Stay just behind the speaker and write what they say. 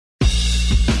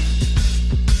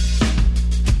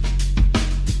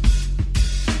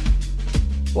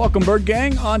Welcome, Bird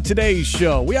Gang. On today's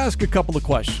show, we ask a couple of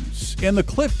questions. In the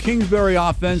Cliff Kingsbury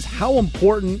offense, how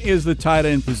important is the tight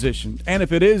end position? And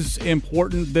if it is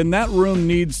important, then that room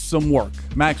needs some work.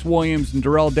 Max Williams and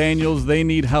Darrell Daniels, they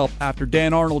need help after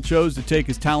Dan Arnold chose to take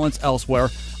his talents elsewhere.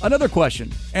 Another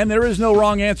question, and there is no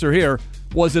wrong answer here.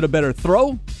 Was it a better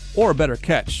throw or a better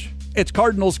catch? It's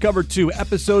Cardinals Cover 2,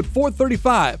 episode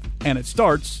 435, and it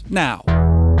starts now.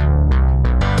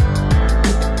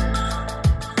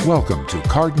 Welcome to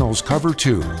Cardinals Cover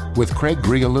 2 with Craig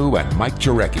Grialou and Mike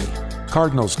Jurecki.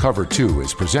 Cardinals Cover 2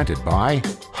 is presented by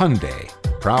Hyundai,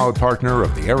 proud partner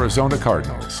of the Arizona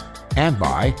Cardinals, and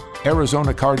by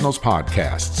Arizona Cardinals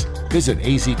Podcasts. Visit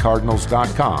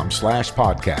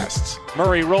azcardinals.com/podcasts.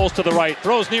 Murray rolls to the right,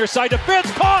 throws near side to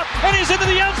Fitz, caught, and he's into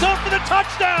the end zone for the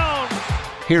touchdown!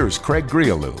 Here's Craig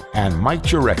Grialou and Mike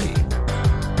Jurecki.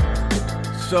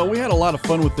 So we had a lot of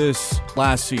fun with this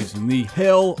last season, the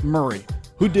Hail Murray.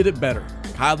 Who did it better?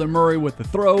 Kyler Murray with the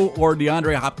throw or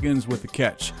DeAndre Hopkins with the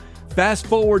catch? Fast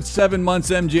forward 7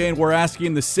 months, MJ, and we're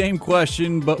asking the same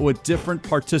question but with different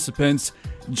participants.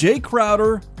 Jay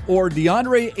Crowder or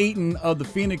DeAndre Ayton of the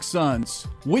Phoenix Suns?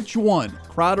 Which one?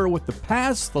 Crowder with the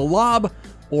pass, the lob,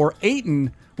 or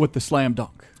Ayton with the slam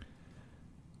dunk?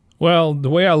 Well, the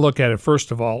way I look at it,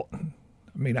 first of all, I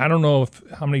mean, I don't know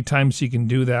how many times he can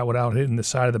do that without hitting the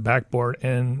side of the backboard,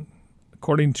 and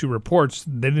according to reports,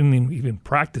 they didn't even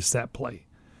practice that play.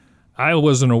 I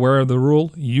wasn't aware of the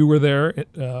rule. You were there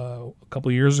a couple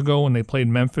of years ago when they played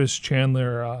Memphis.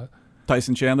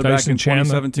 Tyson Chandler back in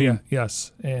 2017.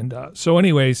 Yes. And so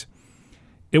anyways,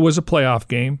 it was a playoff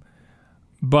game.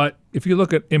 But if you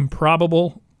look at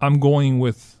improbable, I'm going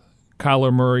with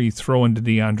Kyler Murray throwing to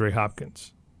DeAndre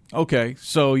Hopkins. Okay,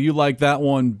 so you like that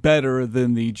one better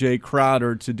than the Jay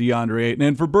Crowder to DeAndre Ayton.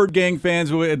 And for Bird Gang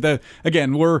fans,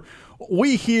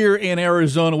 we here in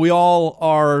Arizona, we all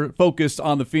are focused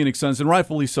on the Phoenix Suns, and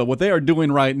rightfully so. What they are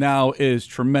doing right now is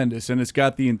tremendous, and it's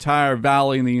got the entire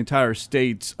valley and the entire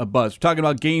state abuzz. We're talking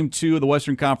about Game 2 of the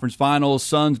Western Conference Finals.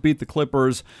 Suns beat the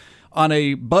Clippers on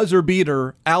a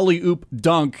buzzer-beater alley-oop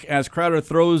dunk as Crowder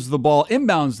throws the ball,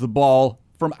 inbounds the ball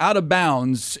from out of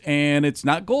bounds, and it's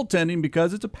not goaltending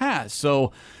because it's a pass.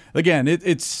 So, again,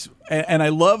 it's I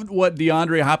loved what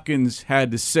DeAndre Hopkins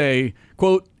had to say.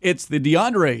 Quote, "It's the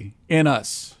DeAndre in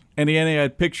us." And he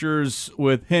had pictures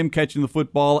with him catching the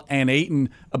football and Ayton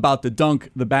about to dunk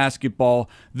the basketball.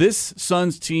 This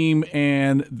Suns team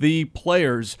and the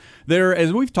players, they're,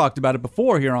 as we've talked about it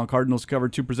before here on Cardinals Cover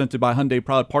 2, presented by Hyundai,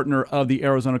 proud partner of the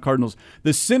Arizona Cardinals.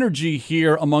 The synergy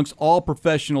here amongst all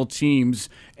professional teams,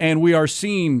 and we are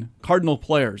seeing Cardinal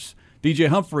players. DJ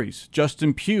Humphries,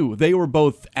 Justin Pugh, they were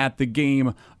both at the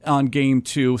game on Game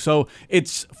 2. So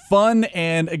it's fun.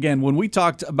 And again, when we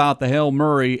talked about the Hail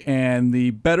Murray and the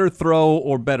better throw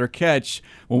or better catch,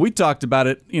 when we talked about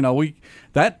it,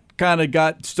 that kind of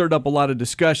got stirred up a lot of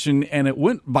discussion, and it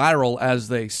went viral, as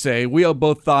they say. We all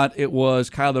both thought it was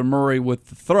Kyler Murray with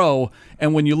the throw.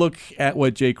 And when you look at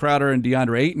what Jay Crowder and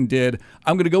DeAndre Ayton did,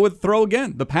 I'm going to go with the throw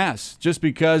again, the pass, just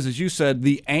because, as you said,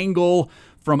 the angle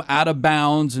from out of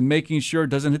bounds and making sure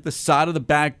it doesn't hit the side of the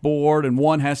backboard, and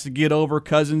one has to get over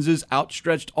Cousins'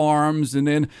 outstretched arms, and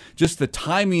then just the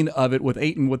timing of it with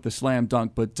Ayton with the slam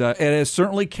dunk. But it has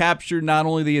certainly captured not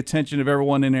only the attention of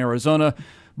everyone in Arizona,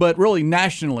 but really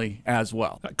nationally as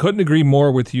well. I couldn't agree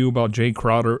more with you about Jay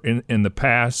Crowder in the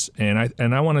pass, and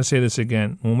I want to say this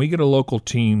again. When we get a local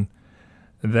team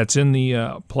that's in the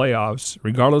playoffs,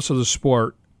 regardless of the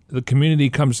sport, the community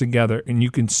comes together, and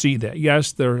you can see that.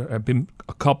 Yes, there have been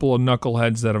a couple of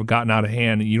knuckleheads that have gotten out of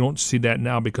hand, and you don't see that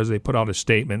now because they put out a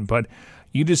statement, but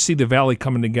you just see the Valley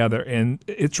coming together, and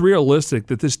it's realistic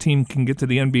that this team can get to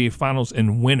the NBA Finals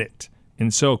and win it.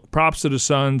 And so props to the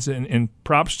Suns and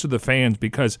props to the fans,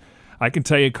 because I can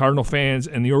tell you Cardinal fans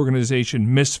and the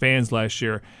organization missed fans last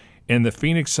year, and the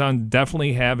Phoenix Suns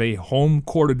definitely have a home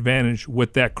court advantage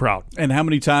with that crowd. And how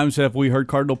many times have we heard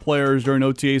Cardinal players during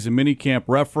OTAs and minicamp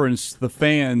reference the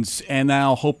fans, and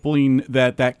now hoping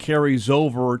that carries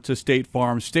over to State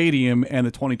Farm Stadium and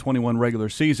the 2021 regular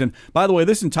season. By the way,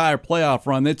 this entire playoff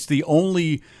run, it's the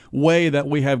only way that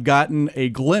we have gotten a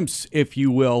glimpse, if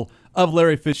you will, of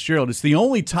Larry Fitzgerald. It's the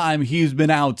only time he's been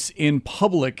out in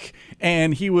public,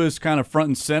 and he was kind of front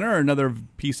and center. Another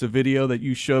piece of video that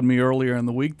you showed me earlier in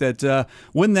the week, that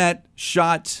when that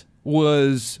shot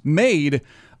was made,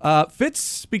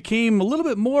 Fitz became a little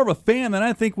bit more of a fan than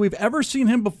I think we've ever seen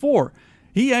him before.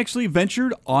 He actually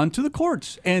ventured onto the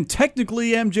courts, and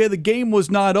technically, MJ, the game was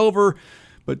not over.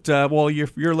 But,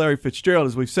 you're Larry Fitzgerald,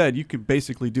 as we've said. You can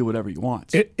basically do whatever you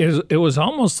want. It was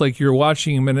almost like you're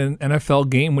watching him in an NFL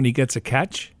game when he gets a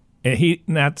catch. And he,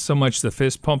 not so much the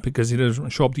fist pump because he doesn't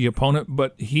show up the opponent,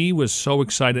 but he was so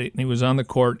excited and he was on the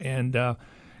court. And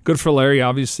good for Larry.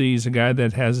 Obviously, he's a guy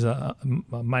that has a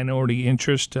minority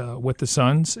interest with the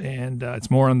Suns, and it's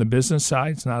more on the business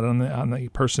side. It's not on the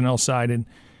personnel side. And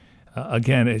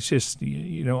again, it's just,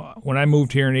 when I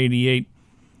moved here in '88,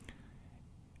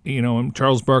 and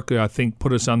Charles Barkley, I think,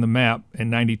 put us on the map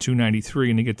in '92, '93,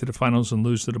 and to get to the finals and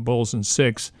lose to the Bulls in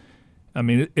 6. I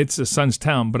mean, it's a Suns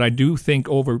town, but I do think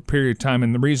over a period of time,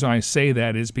 and the reason I say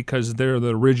that is because they're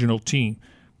the original team.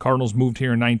 Cardinals moved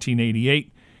here in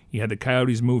 1988. You had the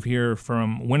Coyotes move here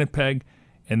from Winnipeg,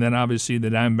 and then obviously the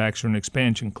Diamondbacks are an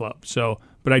expansion club. So,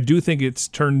 but I do think it's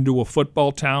turned into a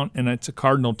football town, and it's a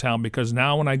Cardinal town because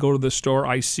now when I go to the store,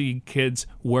 I see kids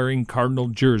wearing Cardinal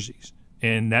jerseys.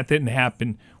 And that didn't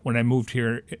happen when I moved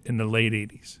here in the late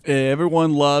 80s.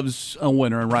 Everyone loves a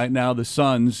winner, and right now the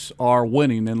Suns are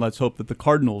winning, and let's hope that the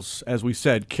Cardinals, as we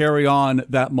said, carry on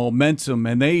that momentum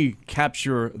and they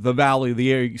capture the Valley,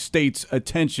 the state's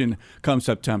attention come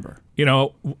September.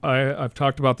 I've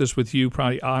talked about this with you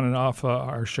probably on and off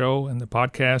our show and the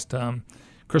podcast.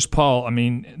 Chris Paul, I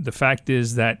mean, the fact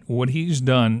is that what he's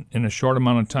done in a short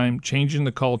amount of time, changing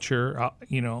the culture,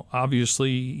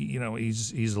 obviously,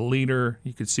 he's a leader.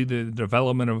 You could see the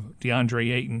development of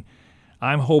DeAndre Ayton.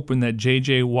 I'm hoping that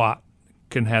J.J. Watt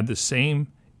can have the same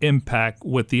impact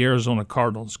with the Arizona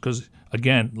Cardinals because,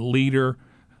 again, leader.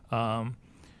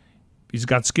 He's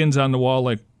got skins on the wall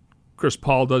like Chris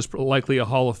Paul does, likely a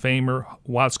Hall of Famer.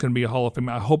 Watt's going to be a Hall of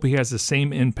Famer. I hope he has the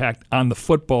same impact on the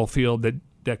football field that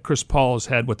Chris Paul has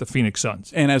had with the Phoenix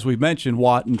Suns. And as we've mentioned,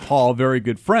 Watt and Paul, very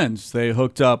good friends. They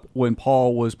hooked up when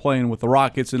Paul was playing with the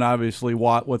Rockets and obviously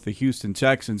Watt with the Houston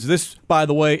Texans. This, by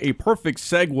the way, a perfect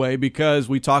segue because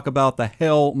we talk about the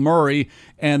Hail Murray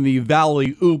and the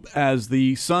Valley Oop, as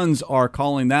the Suns are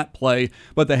calling that play.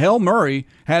 But the Hail Murray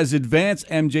has advanced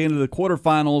MJ into the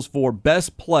quarterfinals for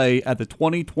best play at the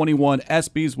 2021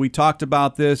 ESPYs. We talked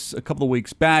about this a couple of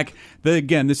weeks back.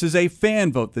 Again, this is a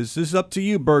fan vote. This is up to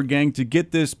you, Bird Gang, to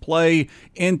get this play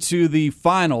into the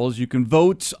finals. You can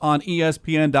vote on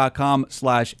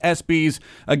ESPN.com/ESPYs.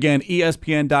 Again,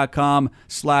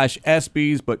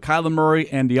 ESPN.com/ESPYs. But Kyler Murray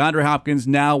and DeAndre Hopkins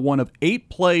now one of 8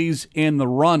 plays in the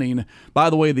running.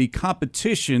 By the way, the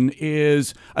competition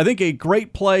is, I think, a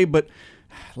great play, but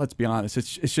let's be honest,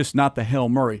 it's just not the Hail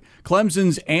Murray.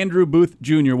 Clemson's Andrew Booth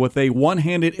Jr. with a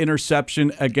one-handed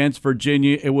interception against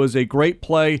Virginia. It was a great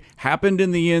play, happened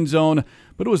in the end zone,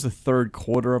 but it was the third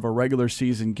quarter of a regular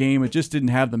season game. It just didn't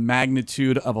have the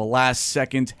magnitude of a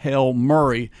last-second Hail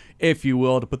Murray, if you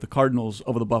will, to put the Cardinals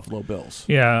over the Buffalo Bills.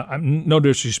 Yeah, no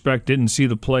disrespect, didn't see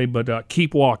the play, but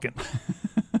keep walking.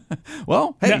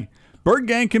 Well, hey. Yeah. Bird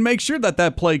Gang can make sure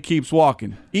that play keeps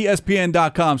walking.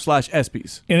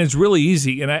 ESPN.com/ESPYs. And it's really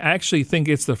easy, and I actually think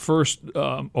it's the first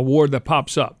award that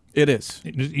pops up. It is.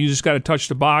 You just got to touch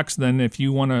the box. Then if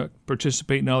you want to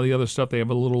participate in all the other stuff, they have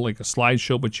a little like a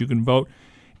slideshow, but you can vote.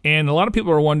 And a lot of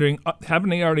people are wondering, haven't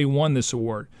they already won this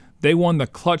award? They won the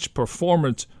Clutch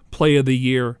Performance Play of the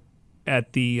Year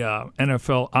at the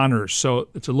NFL Honors. So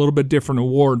it's a little bit different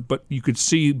award, but you could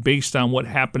see based on what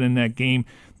happened in that game,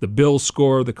 the Bills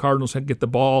score, the Cardinals had to get the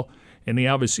ball, and they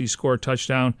obviously score a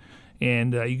touchdown.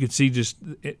 And you could see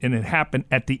and it happened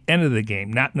at the end of the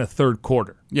game, not in the third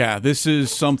quarter. Yeah, this is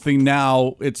something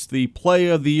now. It's the play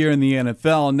of the year in the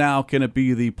NFL. Now can it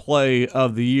be the play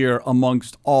of the year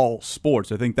amongst all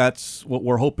sports? I think that's what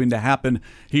we're hoping to happen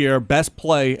here. Best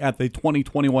play at the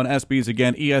 2021 ESPYs.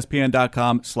 Again,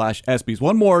 ESPN.com/ESPYs.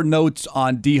 One more note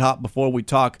on D-Hop before we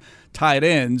talk tight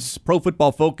ends. Pro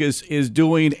Football Focus is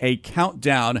doing a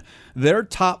countdown, their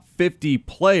top 50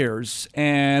 players,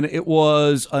 and it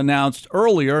was announced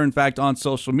earlier, in fact, on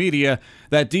social media,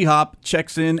 that D-Hop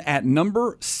checks in at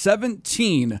number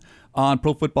 17 on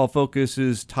Pro Football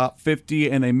Focus's top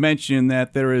 50, and they mentioned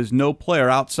that there is no player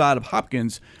outside of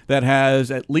Hopkins that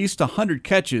has at least 100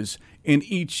 catches in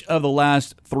each of the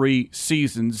last 3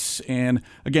 seasons. And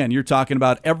again, you're talking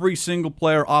about every single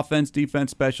player, offense,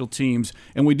 defense, special teams,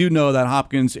 and we do know that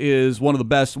Hopkins is one of the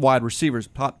best wide receivers,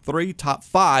 top 3, top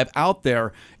 5 out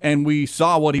there, and we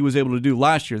saw what he was able to do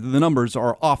last year. The numbers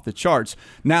are off the charts.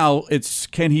 Now it's,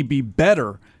 can he be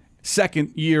better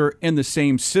second year in the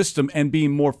same system and being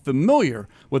more familiar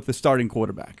with the starting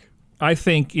quarterback? I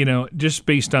think, just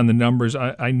based on the numbers,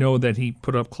 I know that he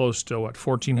put up close to,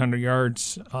 1,400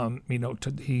 yards.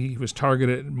 He was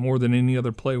targeted more than any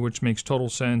other player, which makes total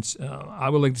sense.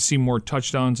 I would like to see more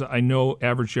touchdowns. I know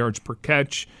average yards per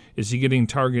catch. Is he getting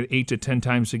targeted 8 to 10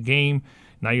 times a game?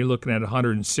 Now you're looking at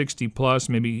 160 plus,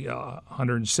 maybe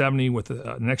 170 with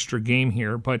an extra game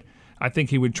here. But I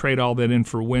think he would trade all that in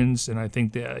for wins, and I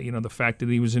think that, the fact that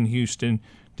he was in Houston,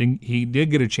 he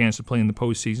did get a chance to play in the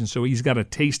postseason, so he's got a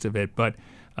taste of it. But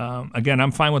again,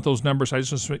 I'm fine with those numbers. I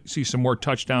just want to see some more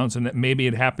touchdowns, and that maybe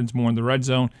it happens more in the red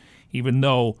zone, even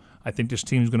though I think this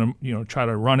team's going to try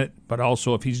to run it. But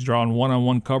also, if he's drawing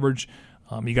one-on-one coverage,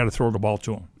 you got to throw the ball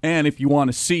to him. And if you want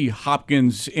to see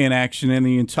Hopkins in action and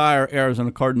the entire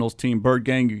Arizona Cardinals team, Bird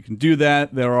Gang, you can do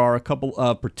that. There are a couple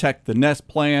of Protect the Nest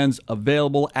plans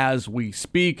available as we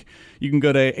speak. You can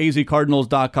go to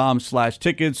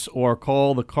azcardinals.com/tickets or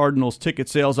call the Cardinals ticket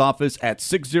sales office at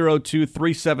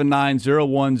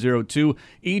 602-379-0102.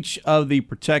 Each of the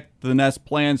Protect the Nest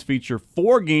plans feature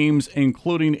 4 games,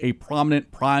 including a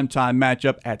prominent primetime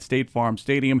matchup at State Farm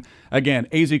Stadium. Again,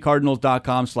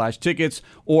 azcardinals.com/tickets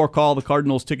or call the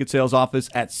Cardinals ticket sales office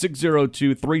at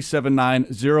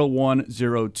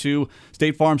 602-379-0102.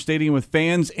 State Farm Stadium with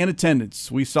fans in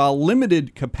attendance. We saw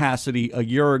limited capacity a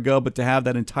year ago, but to have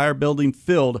that entire building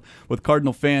filled with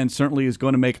Cardinal fans certainly is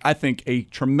going to make, I think, a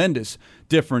tremendous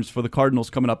difference for the Cardinals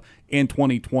coming up in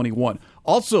 2021.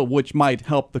 Also, which might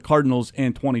help the Cardinals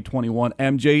in 2021,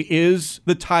 MJ, is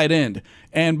the tight end.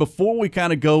 And before we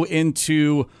kind of go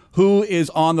into who is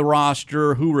on the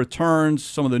roster, who returns,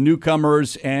 some of the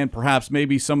newcomers, and perhaps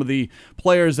maybe some of the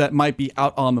players that might be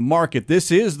out on the market,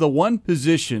 this is the one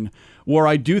position where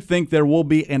I do think there will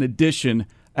be an addition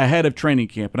ahead of training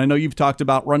camp. And I know you've talked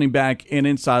about running back and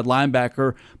inside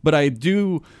linebacker, but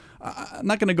I'm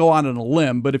not going to go on a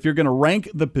limb, but if you're going to rank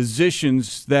the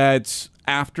positions that's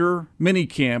after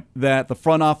minicamp that the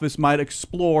front office might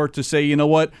explore to say, you know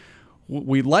what,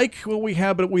 we like what we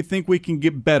have, but we think we can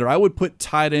get better, I would put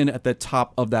tight end at the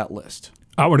top of that list.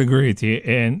 I would agree with you.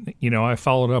 And, I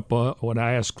followed up what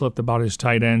I asked Clift about his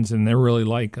tight ends, and they're really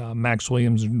like Max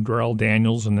Williams and Darrell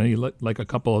Daniels, and they like a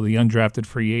couple of the undrafted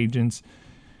free agents.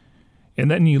 And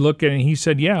then you look at it, and he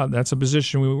said, yeah, that's a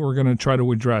position we're going to try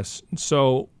to address.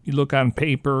 So you look on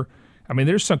paper,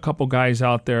 there's a couple guys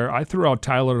out there. I threw out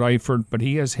Tyler Eifert, but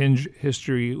he has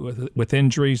history with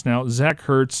injuries. Now, Zach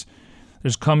Ertz,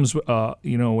 comes with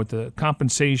the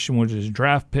compensation, which is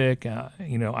draft pick.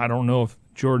 I don't know if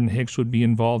Jordan Hicks would be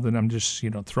involved, and I'm just,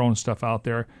 throwing stuff out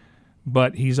there.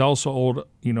 But he's also owed,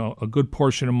 a good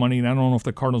portion of money, and I don't know if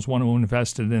the Cardinals want to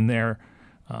invest it in there.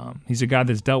 He's a guy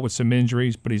that's dealt with some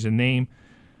injuries, but he's a name.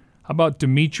 How about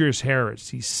Demetrius Harris?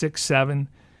 He's 6'7".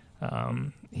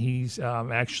 He's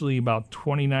actually about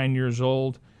 29 years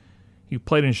old. He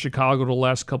played in Chicago the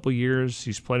last couple of years.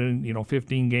 He's played in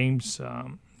 15 games.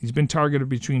 He's been targeted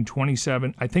between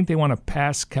 27. I think they want a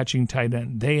pass-catching tight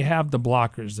end. They have the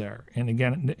blockers there. And,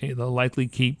 again, they'll likely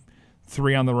keep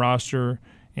 3 on the roster.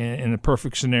 In a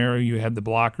perfect scenario, you have the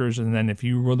blockers. And then if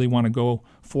you really want to go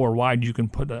 4 wide, you can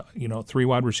put 3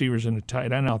 wide receivers and a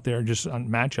tight end out there just on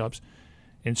matchups.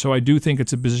 And so I do think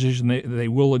it's a position they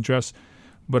will address.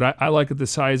 But I like the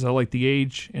size. I like the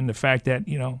age and the fact that,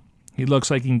 he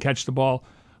looks like he can catch the ball.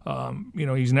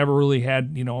 He's never really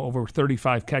had, over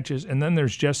 35 catches. And then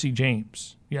there's Jesse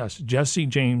James. Yes, Jesse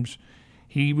James.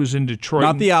 He was in Detroit.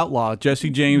 Not the outlaw, Jesse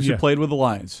James, who played with the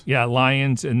Lions. Yeah,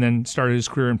 Lions, and then started his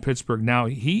career in Pittsburgh. Now,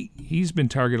 he's been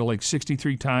targeted like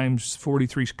 63 times,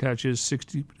 43 catches,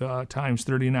 60 times,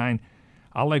 39.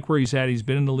 I like where he's at. He's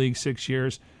been in the league 6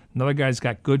 years. Another guy's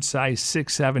got good size,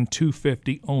 6'7",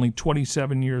 250, only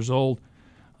 27 years old.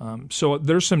 So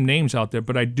there's some names out there,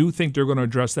 but I do think they're going to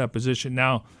address that position.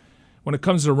 Now, when it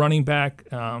comes to running back,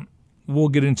 we'll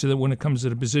get into that when it comes to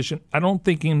the position. I don't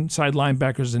think inside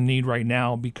linebacker is a need right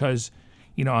now because,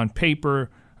 on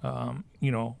paper,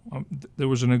 there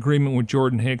was an agreement with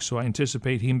Jordan Hicks, so I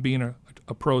anticipate him being a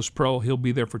pro's pro. He'll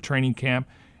be there for training camp.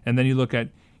 And then you look at,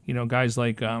 guys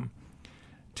like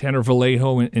Tanner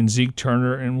Vallejo and Zeke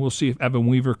Turner, and we'll see if Evan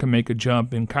Weaver can make a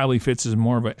jump. And Kylie Fitz is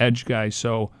more of an edge guy.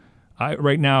 So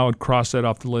right now I'd cross that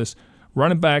off the list.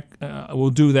 Running back, we'll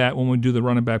do that when we do the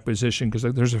running back position because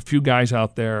there's a few guys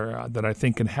out there that I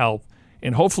think can help.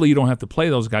 And hopefully you don't have to play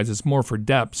those guys. It's more for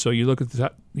depth. So you look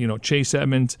at Chase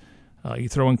Edmonds, you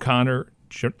throw in Connor,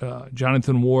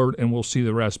 Jonathan Ward, and we'll see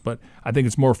the rest. But I think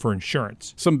it's more for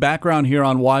insurance. Some background here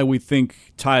on why we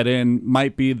think tight end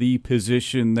might be the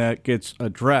position that gets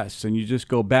addressed. And you just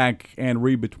go back and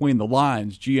read between the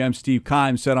lines. GM Steve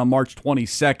Keim said on March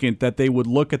 22nd that they would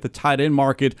look at the tight end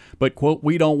market, but, quote,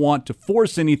 we don't want to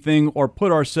force anything or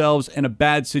put ourselves in a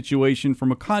bad situation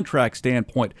from a contract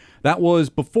standpoint. That was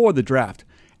before the draft.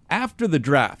 After the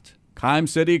draft, Keim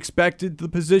said he expected the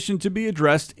position to be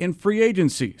addressed in free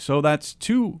agency. So that's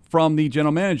 2 from the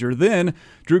general manager. Then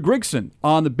Drew Grigson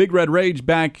on the Big Red Rage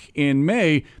back in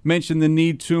May mentioned the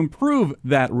need to improve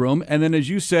that room. And then, as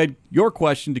you said, your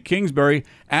question to Kingsbury,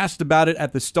 asked about it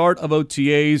at the start of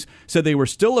OTAs, said they were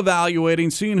still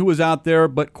evaluating, seeing who was out there,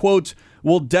 but, quote,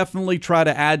 we'll definitely try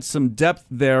to add some depth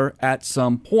there at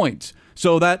some point.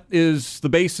 So that is the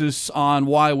basis on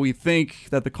why we think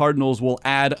that the Cardinals will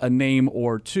add a name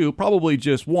or two, probably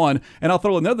just one. And I'll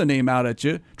throw another name out at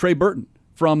you, Trey Burton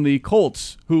from the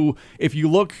Colts, who, if you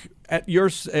look at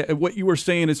what you were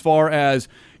saying as far as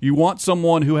you want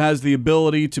someone who has the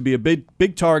ability to be a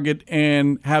big target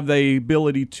and have the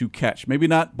ability to catch, maybe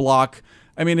not block.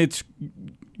 I mean,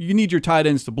 you need your tight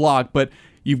ends to block, but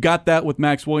you've got that with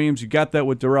Max Williams. You've got that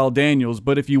with Darrell Daniels.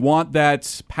 But if you want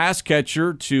that pass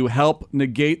catcher to help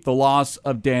negate the loss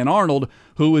of Dan Arnold,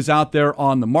 who is out there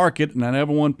on the market, and not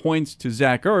everyone points to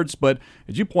Zach Ertz, but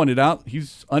as you pointed out,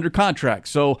 he's under contract.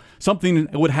 So something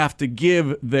would have to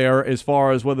give there as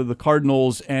far as whether the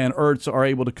Cardinals and Ertz are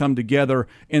able to come together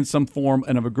in some form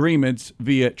of agreement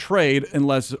via trade,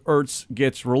 unless Ertz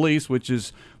gets released, which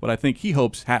is what I think he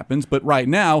hopes happens. But right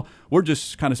now, we're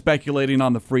just kind of speculating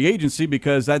on the free agency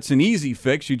because that's an easy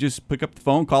fix. You just pick up the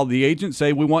phone, call the agent,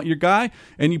 say, we want your guy,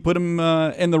 and you put him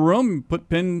in the room, put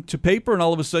pen to paper, and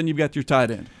all of a sudden you've got your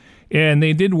tight end. And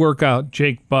they did work out,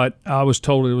 Jake, but I was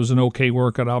told it was an okay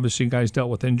workout. Obviously, guys dealt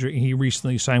with injury. He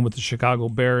recently signed with the Chicago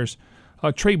Bears.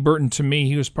 Trey Burton, to me,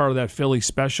 he was part of that Philly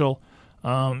special.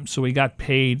 So he got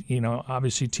paid.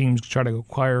 Obviously teams try to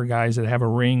acquire guys that have a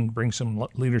ring, bring some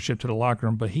leadership to the locker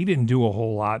room, but he didn't do a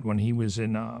whole lot when he was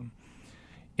in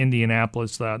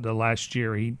Indianapolis the last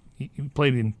year. He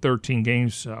played in 13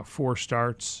 games, 4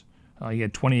 starts. He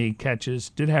had 28 catches,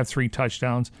 did have 3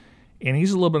 touchdowns. And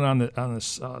he's a little bit on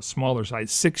the smaller side,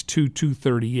 6'2",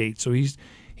 238. So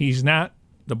he's not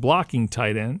the blocking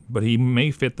tight end, but he may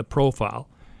fit the profile.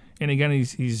 And again,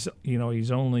 he's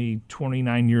only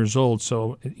 29 years old.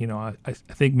 So I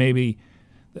think maybe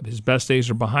his best days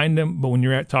are behind him. But when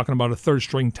you're talking about a third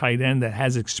string tight end that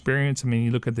has experience, I mean, you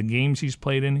look at the games he's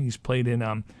played in. He's played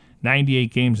in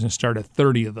 98 games and started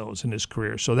 30 of those in his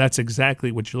career. So that's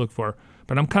exactly what you look for.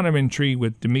 But I'm kind of intrigued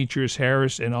with Demetrius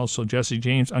Harris and also Jesse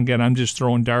James. Again, I'm just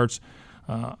throwing darts,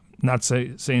 not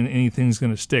saying anything's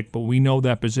going to stick. But we know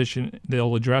that position,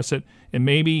 they'll address it. And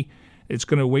maybe it's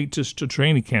going to wait till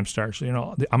training camp starts.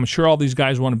 I'm sure all these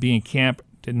guys want to be in camp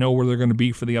to know where they're going to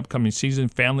be for the upcoming season,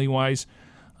 family-wise.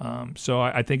 So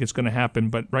I think it's going to happen.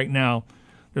 But right now,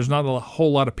 there's not a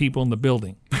whole lot of people in the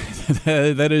building.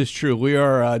 That is true. We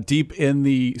are deep in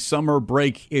the summer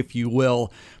break, if you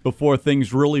will, before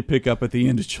things really pick up at the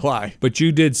end of July. But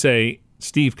you did say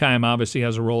Steve Keim obviously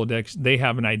has a Rolodex. They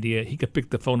have an idea. He could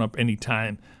pick the phone up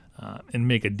anytime and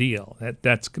make a deal.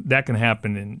 That can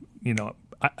happen. And,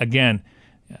 again,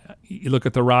 you look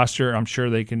at the roster, I'm sure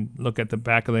they can look at the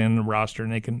back of the end of the roster and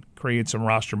they can create some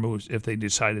roster moves if they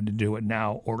decided to do it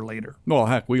now or later. Well,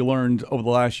 heck, we learned over the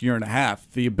last year and a half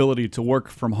the ability to work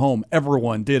from home.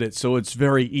 Everyone did it, so it's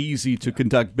very easy to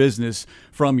conduct business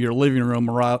from your living room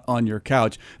or out on your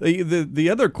couch. The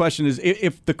other question is,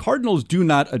 if the Cardinals do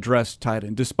not address tight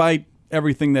end, despite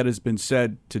everything that has been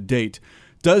said to date,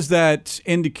 does that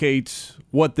indicate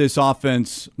what this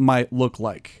offense might look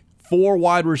like? 4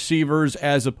 wide receivers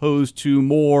as opposed to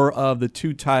more of the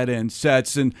 2 tight end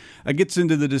sets. And it gets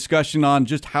into the discussion on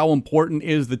just how important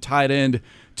is the tight end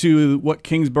to what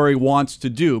Kingsbury wants to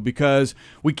do, because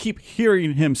we keep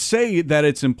hearing him say that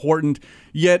it's important,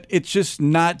 yet it's just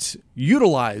not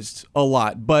utilized a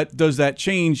lot. But does that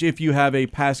change if you have a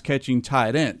pass-catching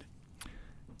tight end?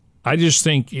 I just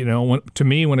think, to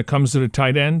me, when it comes to the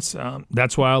tight ends,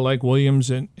 that's why I like Williams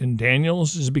and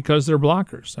Daniels, is because they're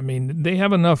blockers. I mean, they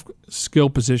have enough skill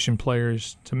position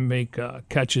players to make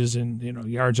catches and,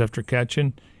 yards after catch.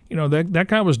 And, that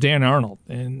guy was Dan Arnold.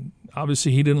 And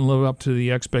obviously he didn't live up to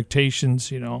the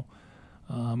expectations,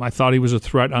 I thought he was a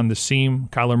threat on the seam.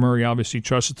 Kyler Murray obviously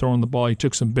trusted throwing the ball. He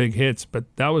took some big hits,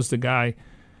 but that was the guy.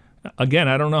 Again,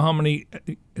 I don't know how many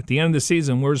at the end of the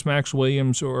season. Where's Max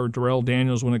Williams or Darrell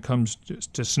Daniels when it comes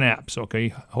to snaps? Okay,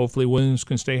 hopefully Williams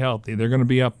can stay healthy. They're going to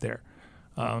be up there,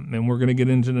 and we're going to get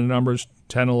into the numbers: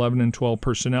 10, 11, and 12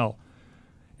 personnel.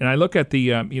 And I look at the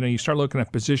you start looking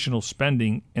at positional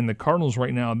spending, and the Cardinals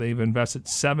right now they've invested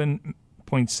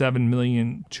 $7.7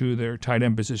 million to their tight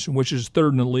end position, which is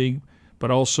 3rd in the league.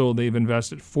 But also they've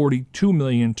invested $42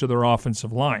 million to their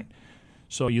offensive line.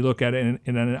 So you look at it,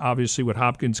 and then obviously with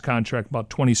Hopkins' contract, about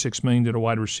 $26 million to the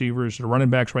wide receivers. The running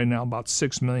backs right now, about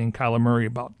 $6 million. Kyler Murray,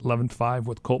 about $11.5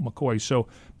 with Colt McCoy. So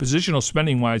positional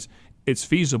spending-wise, it's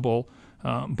feasible.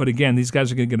 But again, these guys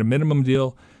are going to get a minimum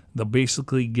deal. They'll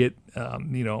basically get,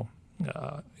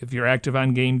 if you're active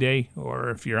on game day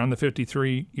or if you're on the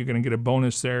 53, you're going to get a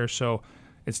bonus there. So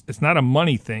it's not a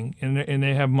money thing, and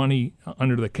they have money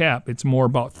under the cap. It's more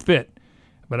about fit.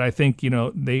 But I think,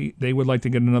 they would like to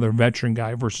get another veteran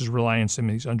guy versus rely on some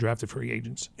of these undrafted free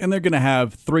agents. And they're going to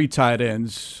have 3 tight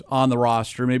ends on the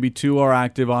roster. Maybe 2 are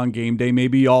active on game day,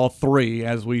 maybe all 3,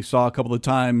 as we saw a couple of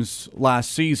times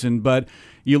last season. But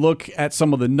you look at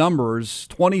some of the numbers,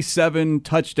 27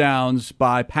 touchdowns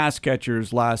by pass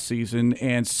catchers last season,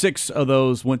 and 6 of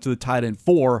those went to the tight end,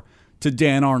 4 to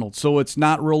Dan Arnold. So it's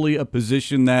not really a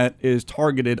position that is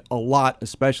targeted a lot,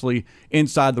 especially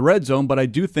inside the red zone, but I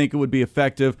do think it would be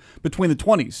effective between the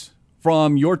 20s,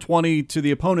 from your 20 to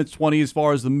the opponent's 20, as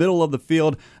far as the middle of the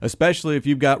field, especially if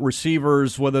you've got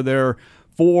receivers, whether they're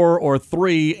 4 or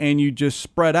 3, and you just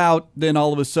spread out, then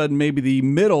all of a sudden maybe the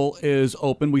middle is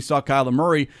open. We saw Kyler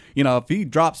Murray, if he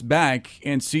drops back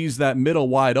and sees that middle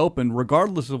wide open,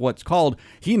 regardless of what's called,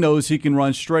 he knows he can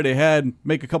run straight ahead,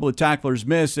 make a couple of tacklers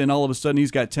miss, and all of a sudden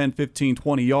he's got 10, 15,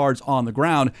 20 yards on the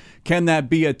ground. Can that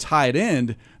be a tight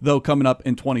end, though, coming up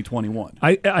in 2021?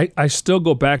 I still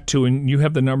go back to, and you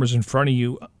have the numbers in front of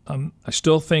you, I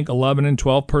still think 11 and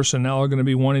 12 personnel are going to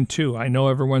be 1 and 2. I know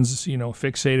everyone's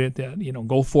fixated that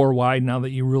go 4 wide now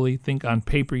that you really think on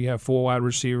paper you have 4 wide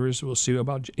receivers. We'll see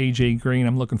about A.J. Green.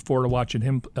 I'm looking forward to watching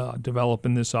him develop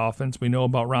in this offense. We know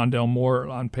about Rondale Moore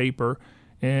on paper,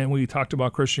 and we talked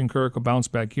about Christian Kirk, a bounce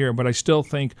back here. But I still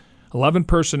think 11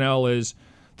 personnel is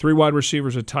 3 wide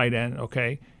receivers, a tight end,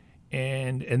 okay,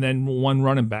 and then 1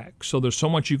 running back. So there's so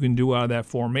much you can do out of that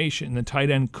formation. The tight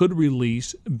end could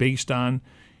release based on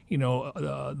the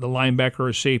linebacker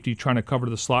or safety trying to cover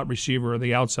the slot receiver or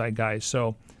the outside guys.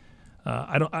 So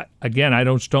I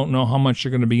just don't know how much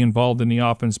you're going to be involved in the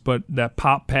offense. But that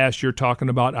pop pass you're talking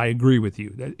about, I agree with you.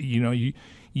 That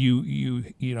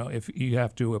if you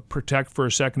have to protect for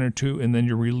a second or two and then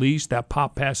you release, that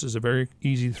pop pass is a very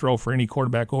easy throw for any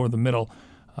quarterback over the middle,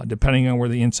 depending on where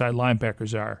the inside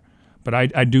linebackers are. But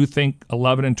I do think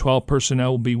 11 and 12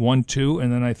 personnel will be 1-2,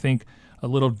 and then I think a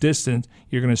little distant,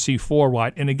 you're going to see 4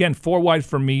 wide. And again, 4 wide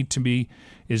for me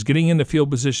is getting in the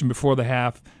field position before the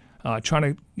half,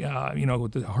 trying to,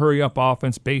 with the hurry-up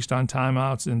offense based on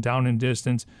timeouts and down in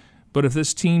distance. But if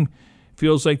this team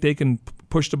feels like they can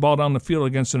push the ball down the field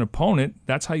against an opponent,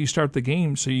 that's how you start the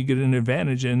game, so you get an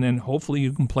advantage, and then hopefully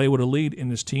you can play with a lead.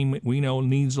 And this team, we know,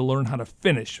 needs to learn how to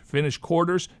finish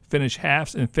quarters, finish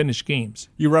halves, and finish games.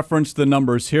 You referenced the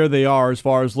numbers. Here they are as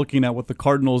far as looking at what the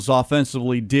Cardinals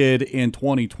offensively did in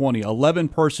 2020. 11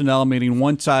 personnel, meaning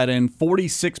 1 tight end,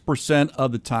 46%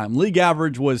 of the time. League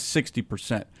average was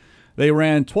 60%. They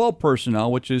ran 12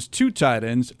 personnel, which is 2 tight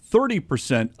ends,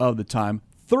 30% of the time.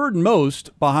 Third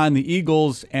most behind the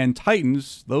Eagles and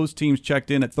Titans. Those teams checked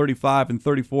in at 35 and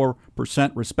 34%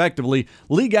 respectively.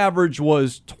 League average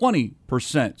was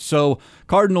 20%. So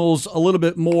Cardinals a little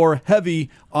bit more heavy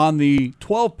on the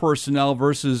 12 personnel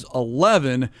versus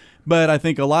 11, but I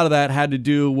think a lot of that had to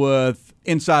do with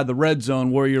inside the red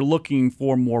zone where you're looking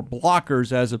for more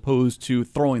blockers as opposed to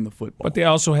throwing the football. But they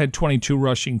also had 22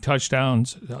 rushing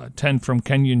touchdowns, 10 from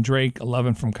Kenyon Drake,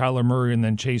 11 from Kyler Murray, and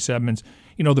then Chase Edmonds.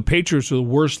 The Patriots were the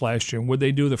worst last year. What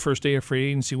they do the first day of free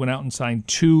agency, went out and signed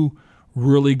 2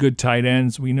 really good tight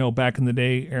ends. We know back in the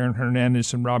day, Aaron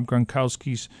Hernandez and Rob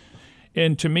Gronkowski's.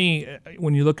 And to me,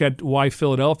 when you look at why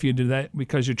Philadelphia did that,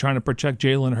 because you're trying to protect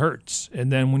Jalen Hurts.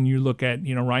 And then when you look at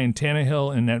Ryan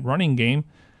Tannehill in that running game,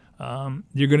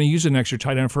 you're going to use an extra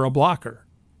tight end for a blocker.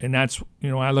 And that's,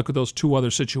 I look at those 2 other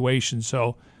situations.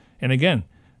 So, and again,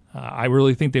 I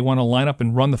really think they want to line up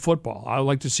and run the football. I would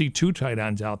like to see 2 tight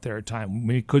ends out there at a time.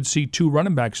 We could see 2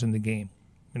 running backs in the game.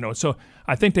 So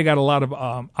I think they got a lot of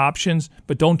options,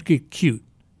 but don't get cute.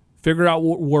 Figure out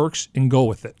what works and go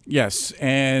with it. Yes,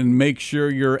 and make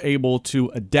sure you're able to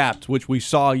adapt, which we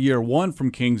saw year 1 from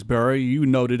Kingsbury. You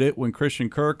noted it when Christian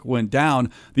Kirk went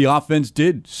down. The offense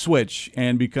did switch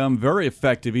and become very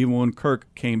effective even when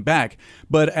Kirk came back.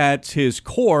 But at his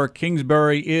core,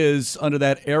 Kingsbury is under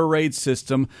that air raid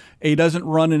system. He doesn't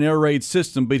run an air raid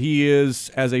system, but he is,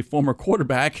 as a former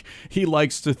quarterback, he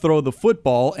likes to throw the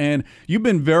football. And you've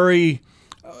been very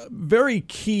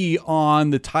key on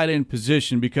the tight end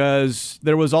position, because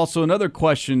there was also another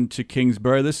question to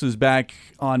Kingsbury. This is back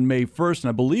on May 1st, and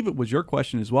I believe it was your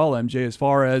question as well, MJ, as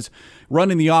far as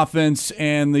running the offense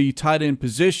and the tight end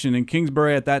position. And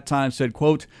Kingsbury at that time said,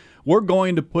 quote, "We're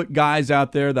going to put guys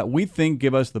out there that we think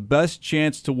give us the best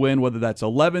chance to win, whether that's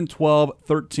 11, 12,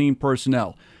 13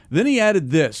 personnel." Then he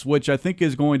added this, which I think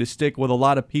is going to stick with a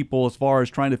lot of people as far as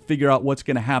trying to figure out what's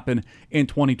going to happen in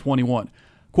 2021.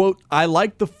 Quote, "I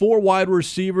like the 4 wide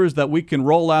receivers that we can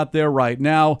roll out there right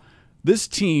now. this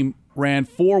team ran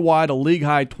 4 wide a league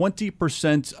high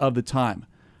 20% of the time.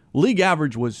 League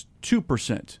average was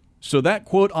 2%. So that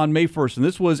quote on May 1st, and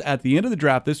this was at the end of the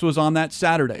draft, this was on that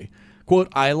Saturday, quote,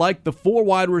 I like the 4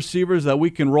 wide receivers that we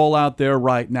can roll out there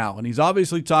right now. And he's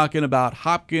obviously talking about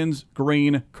Hopkins,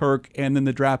 Green, Kirk, and then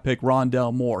the draft pick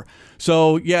Rondale Moore.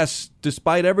 So, yes,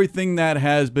 despite everything that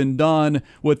has been done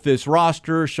with this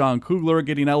roster, Sean Kugler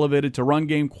getting elevated to run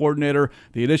game coordinator,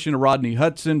 the addition of Rodney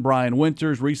Hudson, Brian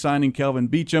Winters, re-signing Kelvin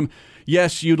Beachum,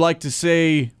 yes, you'd like to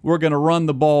say we're going to run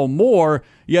the ball more,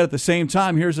 yet at the same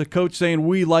time, here's a coach saying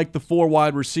we like the 4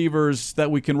 wide receivers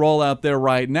that we can roll out there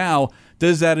right now.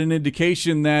 Does that an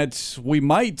indication that we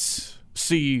might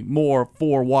see more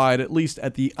 4 wide, at least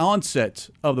at the onset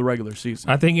of the regular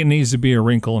season? I think it needs to be a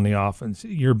wrinkle in the offense.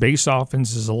 Your base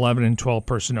offense is 11 and 12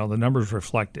 personnel. The numbers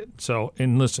reflect it. So,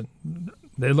 and listen,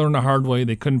 they learned the hard way.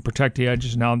 They couldn't protect the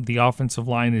edges. Now the offensive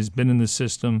line has been in the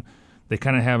system. They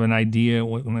kind of have an idea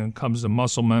when it comes to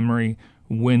muscle memory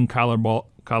when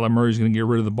Kyler Murray is going to get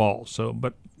rid of the ball. So,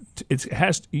 but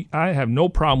I have no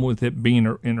problem with it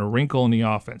being in a wrinkle in the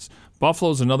offense.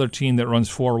 Buffalo's another team that runs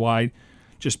 4 wide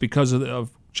just because of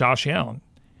Josh Allen.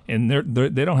 And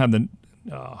they don't have the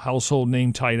household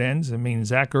name tight ends. I mean,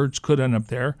 Zach Ertz could end up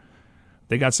there.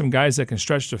 They got some guys that can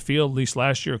stretch the field, at least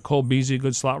last year. Cole Beasley,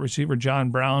 good slot receiver. John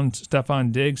Brown,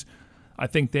 Stephon Diggs. I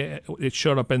think it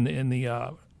showed up in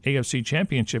the AFC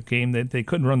Championship game that they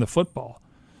couldn't run the football.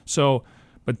 So,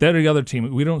 but they're the other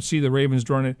team. We don't see the Ravens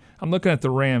run it. I'm looking at the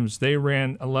Rams. They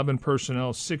ran 11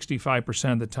 personnel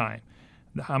 65% of the time.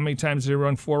 How many times did they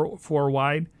run 4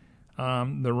 wide?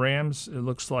 The Rams, it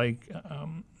looks like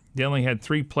they only had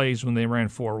 3 plays when they ran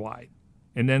 4 wide.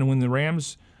 And then when the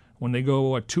Rams, when they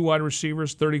go 2 wide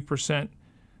receivers, 30%,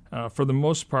 for the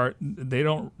most part,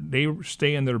 they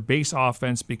stay in their base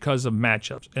offense because of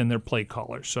matchups and their play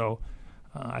callers. So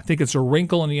I think it's a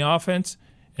wrinkle in the offense,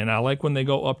 and I like when they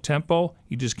go up-tempo.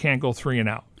 You just can't go 3 and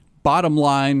out. Bottom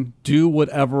line, do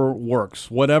whatever works.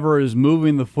 Whatever is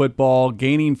moving the football,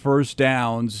 gaining first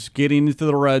downs, getting into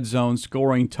the red zone,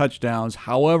 scoring touchdowns,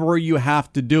 however you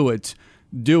have to do it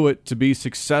to be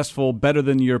successful, better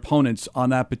than your opponents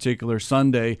on that particular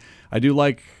Sunday. I do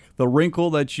like the wrinkle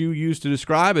that you used to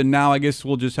describe, and now I guess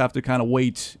we'll just have to kind of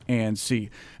wait and see.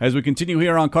 As we continue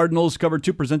here on Cardinals Cover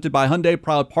 2, presented by Hyundai,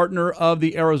 proud partner of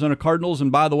the Arizona Cardinals.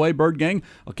 And by the way, Bird Gang,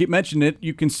 I'll keep mentioning it,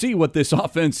 you can see what this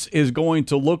offense is going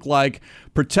to look like.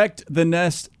 Protect the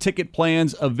Nest ticket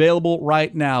plans available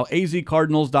right now.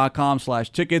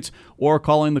 azcardinals.com/tickets or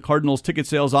calling the Cardinals ticket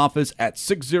sales office at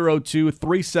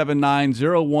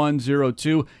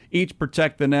 602-379-0102. Each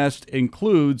Protect the Nest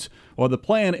the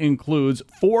plan includes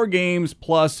 4 games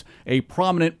plus a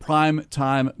prominent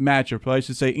primetime matchup. I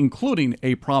should say including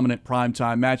a prominent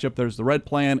primetime matchup. There's the red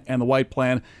plan and the white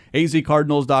plan.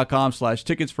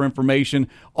 azcardinals.com/tickets for information.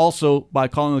 Also by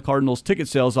calling the Cardinals ticket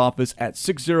sales office at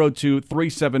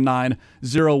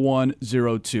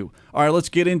 602-379-0102. All right, let's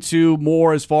get into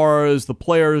more as far as the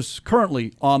players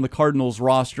currently on the Cardinals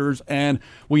rosters. And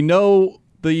we know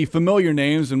the familiar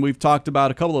names, and we've talked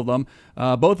about a couple of them,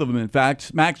 both of them, in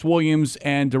fact, Max Williams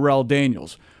and Darrell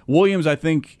Daniels. Williams, I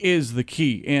think, is the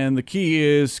key, and the key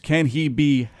is, can he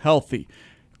be healthy?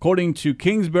 According to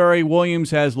Kingsbury, Williams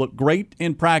has looked great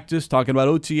in practice, talking about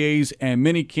OTAs and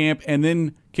minicamp, and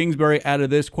then Kingsbury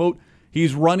added this, quote,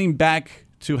 he's running back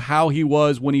to how he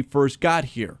was when he first got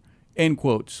here, end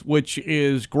quotes, which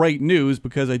is great news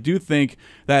because I do think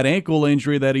that ankle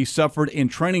injury that he suffered in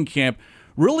training camp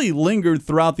really lingered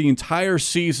throughout the entire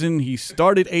season. He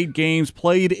started 8 games,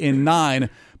 played in 9,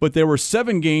 but there were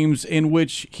 7 games in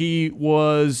which he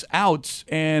was out,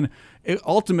 and it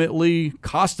ultimately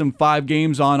cost him 5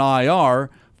 games on IR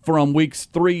from weeks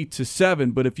 3 to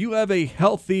 7. But if you have a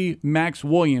healthy Max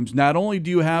Williams, not only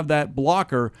do you have that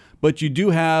blocker, but you do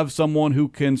have someone who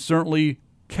can certainly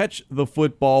catch the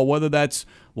football, whether that's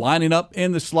lining up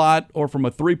in the slot or from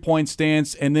a 3-point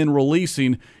stance and then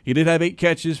releasing. He did have 8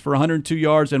 catches for 102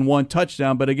 yards and 1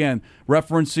 touchdown, but again,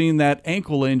 referencing that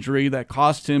ankle injury that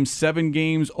cost him 7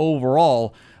 games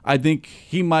overall, I think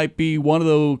he might be one of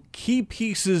the key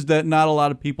pieces that not a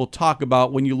lot of people talk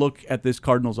about when you look at this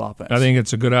Cardinals offense. I think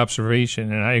it's a good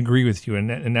observation, and I agree with you,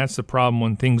 and that's the problem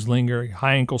when things linger,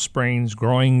 high ankle sprains,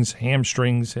 groins,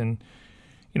 hamstrings, and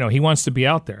he wants to be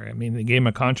out there. I mean, they gave him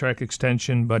a contract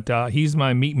extension, but he's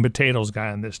my meat and potatoes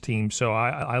guy on this team. So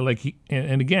I like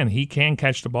and again, he can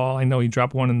catch the ball. I know he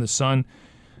dropped one in the sun.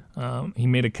 He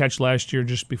made a catch last year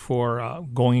just before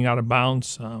going out of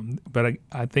bounds. But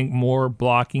I think more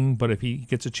blocking. But if he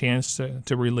gets a chance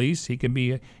to release, he can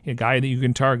be a guy that you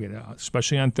can target,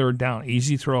 especially on 3rd down.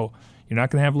 Easy throw. You're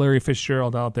not going to have Larry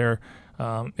Fitzgerald out there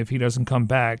if he doesn't come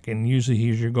back, and usually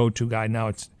he's your go-to guy.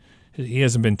 Now he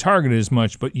hasn't been targeted as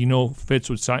much, but Fitz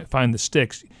would find the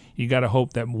sticks. You got to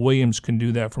hope that Williams can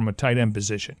do that from a tight end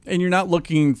position. And you're not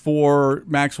looking for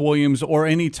Max Williams or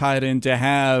any tight end to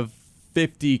have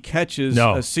 50 catches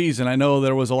a season. I know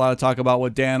there was a lot of talk about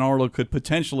what Dan Arnold could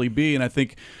potentially be, and I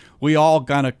think we all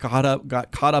kind of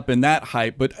got caught up in that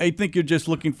hype. But I think you're just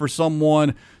looking for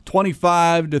someone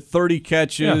 25 to 30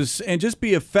 catches and just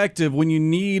be effective when you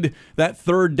need that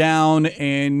third down,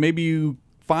 and maybe you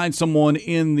find someone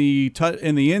in the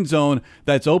end zone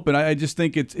that's open. I just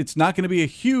think it's not going to be a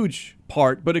huge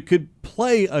part, but it could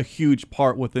play a huge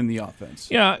part within the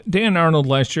offense. Yeah, Dan Arnold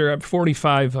last year at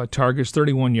 45 targets,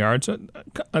 31 yards.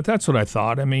 That's what I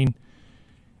thought. I mean,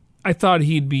 I thought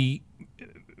he'd be,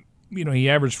 he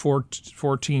averaged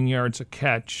 14 yards a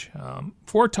catch.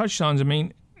 4 touchdowns, I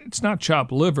mean, it's not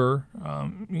chopped liver.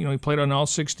 He played on all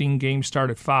 16 games,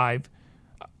 started 5.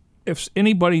 If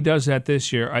anybody does that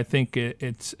this year, I think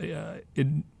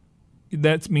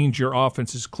that means your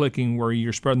offense is clicking where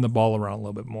you're spreading the ball around a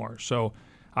little bit more. So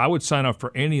I would sign up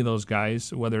for any of those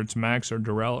guys, whether it's Max or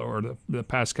Darrell or the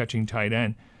pass-catching tight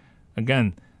end.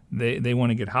 Again, they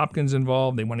want to get Hopkins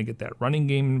involved. They want to get that running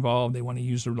game involved. They want to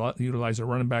utilize the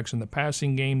running backs in the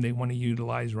passing game. They want to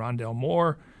utilize Rondale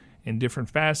Moore in different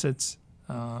facets,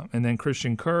 and then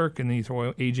Christian Kirk, and then you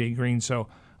throw A.J. Green. So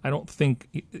I don't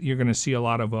think you're going to see a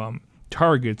lot of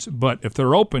targets, but if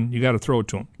they're open, you got to throw it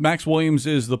to them. Max Williams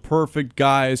is the perfect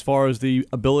guy as far as the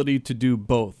ability to do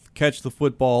both, catch the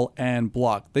football and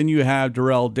block. Then you have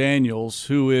Darrell Daniels,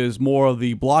 who is more of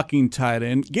the blocking tight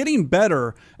end, getting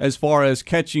better as far as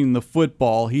catching the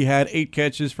football. He had 8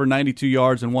 catches for 92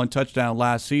 yards and 1 touchdown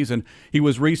last season. He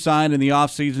was re-signed in the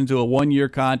offseason to a 1-year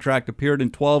contract, appeared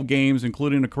in 12 games,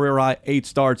 including a career-high 8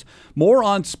 starts. More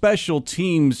on special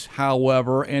teams,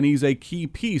 however, and he's a key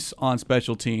piece on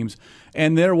special teams.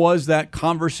 And there was that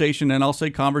conversation, and I'll say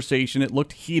conversation, it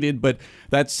looked heated, but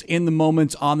that's in the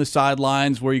moments on the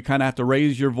sidelines where you kind of have to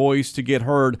raise your voice to get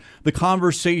heard. The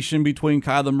conversation between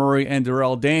Kyler Murray and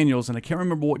Darrell Daniels, and I can't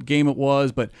remember what game it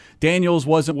was, but Daniels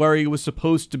wasn't where he was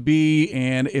supposed to be,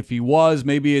 and if he was,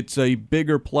 maybe it's a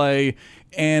bigger play.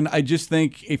 And I just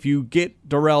think if you get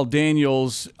Darrell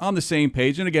Daniels on the same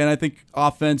page, and again, I think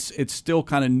offense, it's still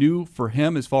kind of new for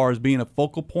him as far as being a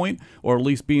focal point, or at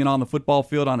least being on the football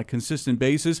field on a consistent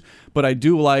basis. But I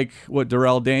do like what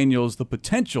Darrell Daniels, the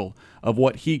potential of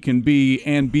what he can be,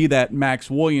 and be that Max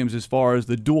Williams as far as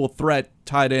the dual threat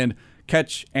tight end,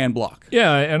 catch and block.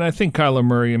 Yeah, and I think Kyler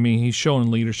Murray, I mean, he's showing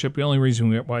leadership. The only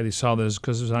reason why they saw this is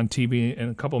because it was on TV,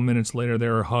 and a couple of minutes later they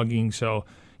were hugging. So,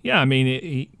 yeah, I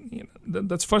mean,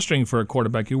 that's frustrating for a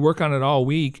quarterback. You work on it all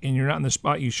week, and you're not in the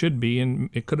spot you should be, and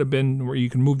it could have been where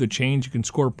you can move the chains, you can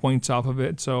score points off of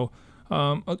it. So,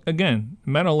 again,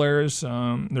 mental errors,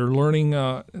 they're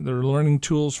learning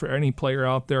tools for any player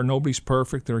out there. Nobody's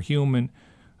perfect. They're human.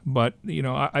 But,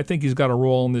 I think he's got a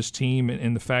role in this team,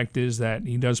 and the fact is that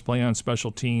he does play on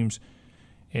special teams.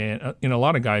 And a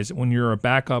lot of guys, when you're a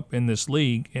backup in this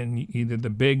league, and either the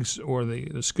bigs or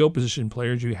the skill position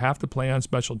players, you have to play on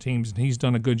special teams, and he's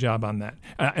done a good job on that.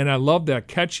 And I love that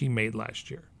catch he made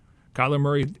last year. Kyler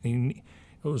Murray, it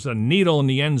was a needle in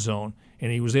the end zone,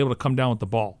 and he was able to come down with the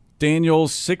ball.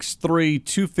 Daniels, 6'3",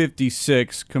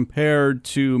 256, compared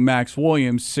to Max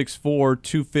Williams, 6'4",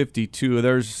 252.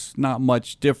 There's not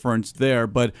much difference there.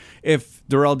 But if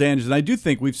Darrell Daniels, and I do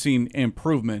think we've seen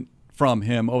improvement from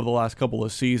him over the last couple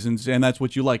of seasons, and that's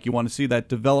what you like. You want to see that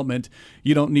development.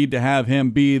 You don't need to have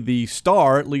him be the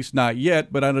star, at least not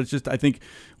yet, but I think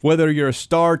whether you're a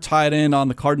star tight end on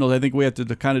the Cardinals, I think we have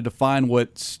to kind of define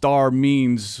what star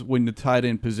means when the tight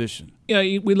end position.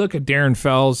 Yeah, we look at Darren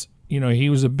Fells. He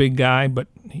was a big guy, but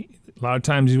a lot of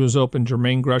times he was open.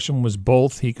 Jermaine Gresham was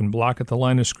both. He can block at the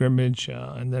line of scrimmage,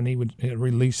 and then he would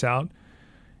release out.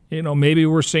 Maybe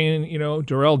we're saying,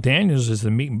 Darrell Daniels is the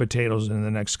meat and potatoes in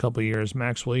the next couple of years.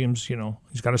 Max Williams,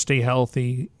 he's got to stay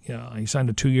healthy. He signed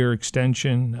a 2-year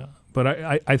extension. But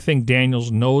I think Daniels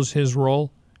knows his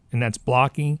role, and that's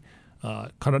blocking.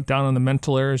 Cut it down on the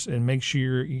mental errors and make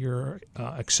sure you're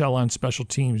excel on special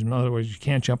teams. In other words, you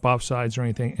can't jump off sides or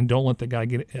anything, and don't let the guy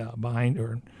get behind,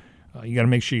 or you got to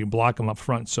make sure you block him up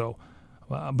front. So,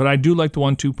 but I do like the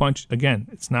 1-2 punch. Again,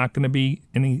 it's not going to be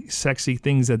any sexy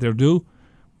things that they'll do,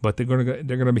 but they're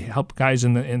going to help guys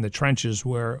in the trenches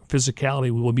where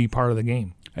physicality will be part of the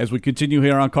game. As we continue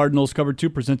here on Cardinals Cover 2,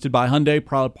 presented by Hyundai,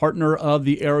 proud partner of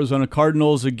the Arizona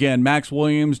Cardinals. Again, Max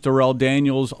Williams, Darrell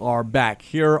Daniels are back.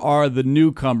 Here are the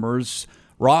newcomers: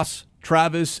 Ross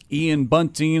Travis, Ian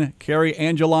Bunting, Kerry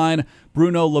Angeline,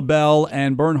 Bruno Labelle,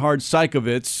 and Bernhard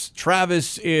Seikovits.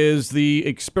 Travis is the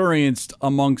experienced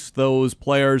amongst those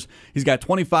players. He's got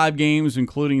 25 games,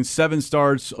 including 7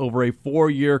 starts over a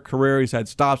 4-year career. He's had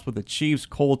stops with the Chiefs,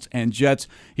 Colts, and Jets.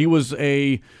 He was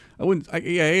I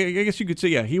guess you could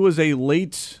say, he was a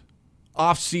late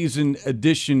off-season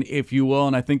addition, if you will,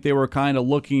 and I think they were kind of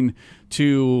looking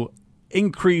to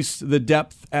increase the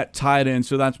depth at tight end,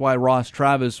 so that's why Ross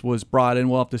Travis was brought in.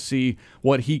 We'll have to see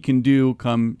what he can do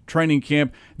come training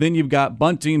camp. Then you've got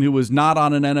Bunting, who was not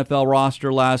on an NFL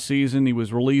roster last season. He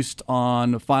was released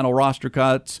on final roster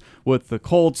cuts with the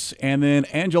Colts. And then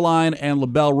Angeline and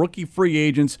Labelle, rookie free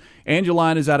agents.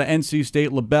 Angeline is out of NC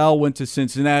State. Labelle went to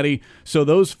Cincinnati. So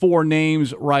those 4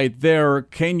 names right there,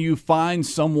 can you find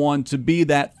someone to be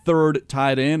that third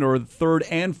tight end or the third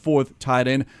and fourth tight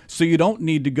end so you don't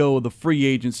need to go the free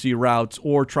agency routes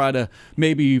or try to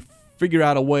maybe figure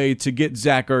out a way to get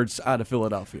Zach Ertz out of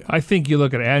Philadelphia? I think you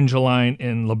look at Angeline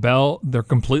and Labelle, they're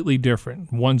completely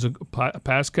different. One's a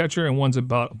pass catcher and one's a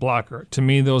blocker. To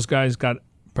me, those guys got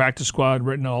practice squad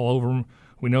written all over them.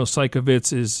 We know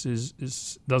Seikovits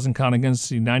is doesn't count against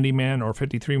the 90-man or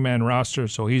 53-man roster,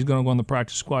 so he's going to go on the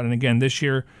practice squad. And again, this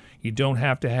year, you don't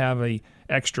have to have a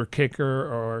extra kicker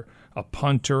or a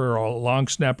punter or a long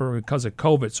snapper because of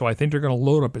COVID. So I think they're going to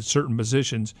load up at certain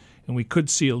positions, and we could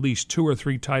see at least 2 or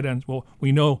 3 tight ends. Well,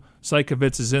 we know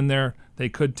Seikovits is in there. They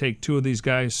could take 2 of these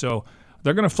guys. So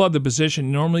they're going to flood the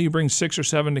position. Normally you bring 6 or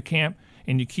 7 to camp,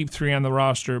 and you keep 3 on the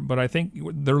roster. But I think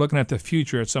they're looking at the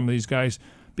future at some of these guys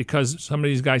because some of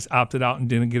these guys opted out and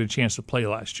didn't get a chance to play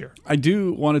last year. I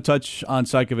do want to touch on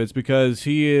Seikovits because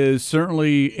he is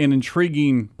certainly an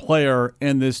intriguing player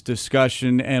in this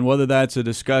discussion, and whether that's a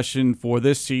discussion for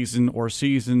this season or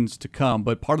seasons to come.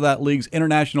 But part of that league's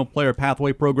International Player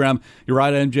Pathway Program, you're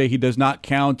right, MJ, he does not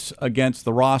count against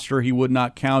the roster. He would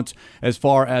not count as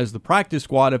far as the practice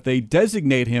squad if they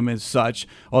designate him as such,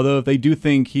 although if they do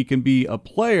think he can be a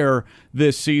player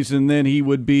this season, then he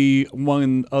would be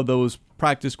one of those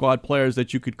practice squad players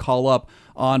that you could call up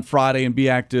on Friday and be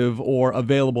active or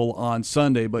available on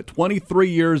Sunday. But 23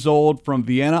 years old, from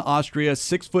Vienna, Austria,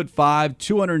 6'5",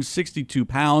 262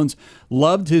 pounds.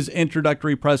 Loved his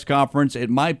introductory press conference.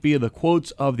 It might be the quotes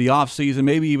of the offseason,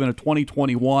 maybe even a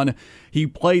 2021. He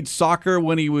played soccer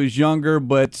when he was younger,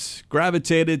 but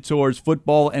gravitated towards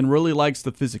football and really likes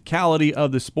the physicality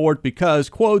of the sport because,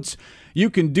 quotes, you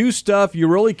can do stuff you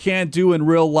really can't do in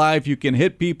real life. You can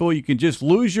hit people. You can just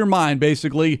lose your mind,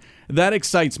 basically. That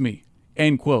excites me,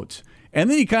 end quote. And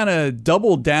then he kind of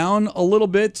doubled down a little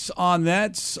bit on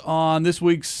that. On this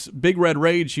week's Big Red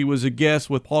Rage, he was a guest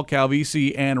with Paul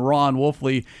Calvisi and Ron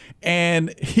Wolfley,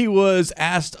 and he was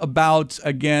asked about,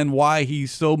 again, why he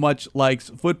so much likes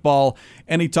football,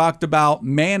 and he talked about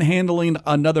manhandling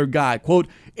another guy. Quote,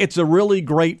 it's a really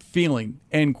great feeling,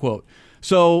 end quote.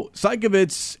 So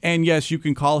Seikovits, and yes, you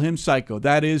can call him Psycho.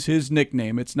 That is his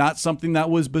nickname. It's not something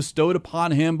that was bestowed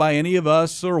upon him by any of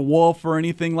us or Wolf or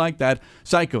anything like that.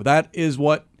 Psycho, that is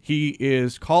what he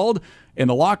is called in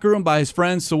the locker room by his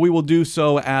friends, so we will do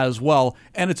so as well.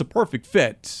 And it's a perfect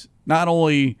fit. Not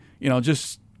only,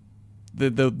 just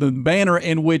the manner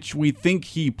in which we think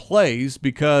he plays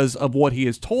because of what he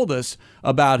has told us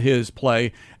about his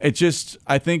play. It just,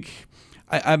 I think,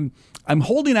 I'm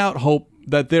holding out hope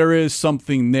that there is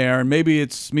something there, and maybe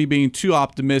it's me being too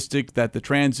optimistic that the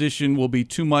transition will be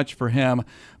too much for him,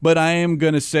 but I am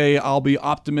going to say I'll be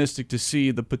optimistic to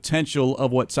see the potential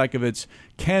of what Seikovits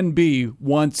can be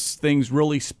once things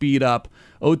really speed up.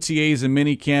 OTAs and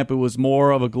minicamp, it was more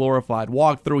of a glorified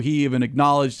walkthrough. He even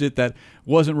acknowledged it, that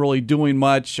wasn't really doing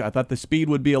much. I thought the speed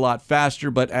would be a lot faster,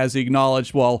 but as he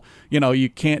acknowledged, well, you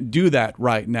can't do that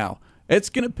right now. It's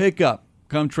going to pick up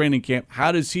come training camp.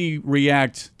 How does he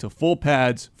react to full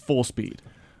pads, full speed?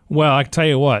 Well, I can tell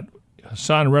you what,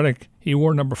 Hassan Reddick, he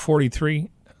wore number 43.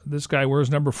 This guy wears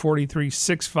number 43,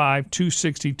 6'5",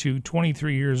 262,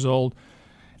 23 years old.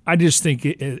 I just think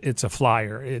it's a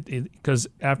flyer. Because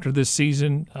after this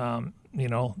season,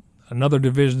 another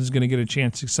division is going to get a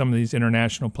chance to some of these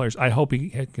international players. I hope he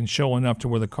can show enough to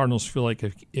where the Cardinals feel like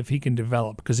if he can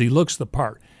develop, because he looks the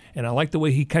part. And I like the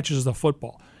way he catches the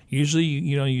football. Usually,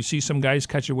 you see some guys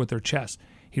catch it with their chest.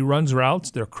 He runs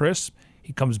routes, they're crisp.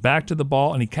 He comes back to the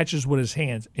ball, and he catches with his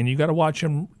hands. And you got to watch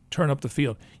him turn up the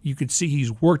field. You could see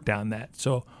he's worked on that.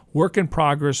 So work in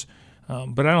progress,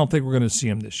 but I don't think we're going to see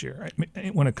him this year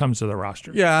when it comes to the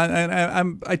roster. Yeah,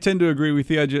 and I tend to agree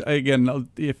with you. Again,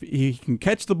 if he can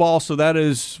catch the ball, so that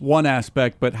is one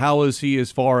aspect, but how is he as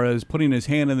far as putting his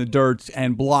hand in the dirt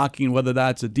and blocking, whether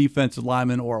that's a defensive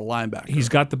lineman or a linebacker? He's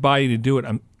got the body to do it.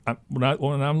 what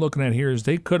I'm looking at here is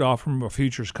they could offer him a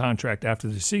futures contract after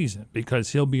the season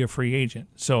because he'll be a free agent.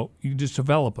 So you just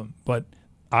develop him. But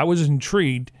I was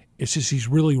intrigued. It's just he's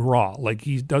really raw. Like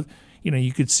he does,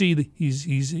 you could see that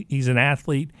he's an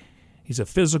athlete. He's a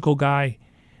physical guy.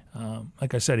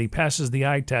 Like I said, he passes the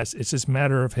eye test. It's just a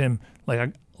matter of him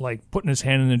like putting his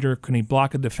hand in the dirt. Can he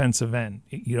block a defensive end?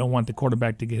 You don't want the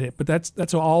quarterback to get hit. But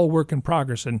that's all work in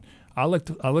progress. And I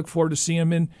look forward to seeing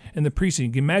him in the preseason.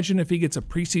 Can you imagine if he gets a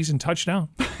preseason touchdown?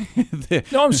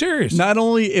 No, I'm serious. Not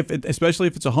only especially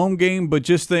if it's a home game, but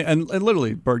just and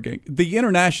literally, Bird Gang, the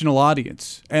international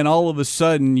audience, and all of a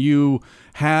sudden you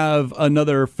have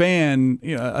another fan,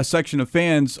 a section of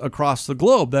fans across the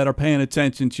globe that are paying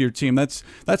attention to your team. That's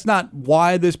not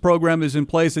why this program is in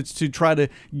place. It's to try to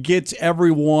get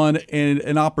everyone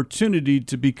an opportunity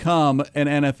to become an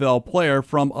NFL player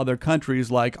from other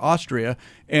countries like Austria.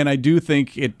 And I do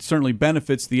think it certainly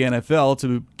benefits the NFL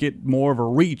to get more of a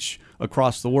reach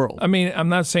across the world. I mean, I'm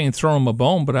not saying throw him a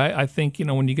bone, but I think,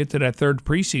 when you get to that third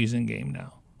preseason game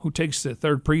now, who takes the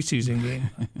third preseason game?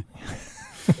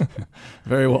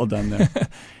 Very well done there.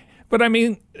 But I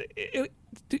mean,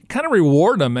 kind of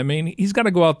reward him. I mean, he's got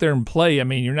to go out there and play. I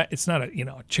mean, it's not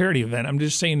a charity event. I'm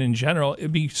just saying in general,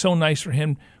 it'd be so nice for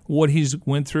him what he's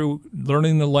went through,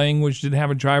 learning the language, didn't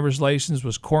have a driver's license,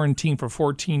 was quarantined for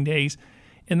 14 days,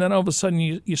 and then all of a sudden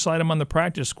you slide him on the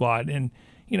practice squad, and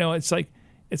it's like.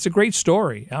 It's a great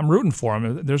story. I'm rooting for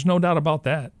him. There's no doubt about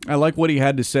that. I like what he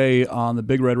had to say on the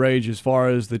Big Red Rage as far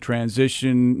as the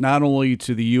transition, not only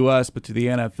to the U.S., but to the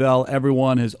NFL.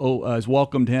 Everyone has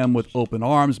welcomed him with open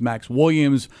arms. Max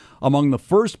Williams, among the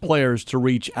first players to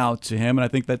reach out to him, and I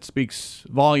think that speaks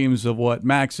volumes of what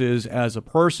Max is as a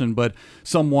person, but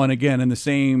someone, again, in the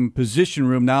same position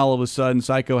room. Now, all of a sudden,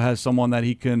 Psycho has someone that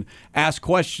he can ask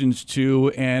questions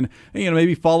to and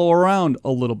maybe follow around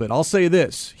a little bit. I'll say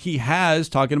this. He has,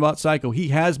 talking about Psycho, he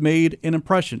has made an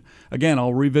impression. Again,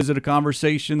 I'll revisit a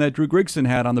conversation that Drew Grigson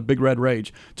had on the Big Red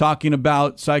Rage, talking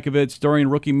about Psychovitz during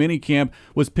rookie minicamp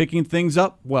was picking things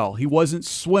up well. He wasn't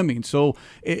swimming. So,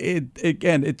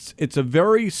 it's a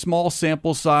very small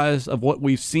sample size of what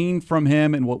we've seen from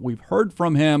him and what we've heard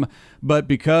from him, but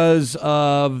because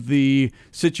of the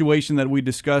situation that we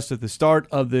discussed at the start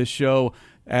of this show,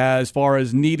 as far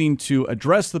as needing to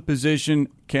address the position,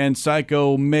 can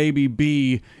Psycho maybe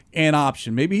be an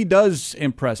option? Maybe he does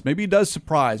impress. Maybe he does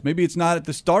surprise. Maybe it's not at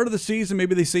the start of the season.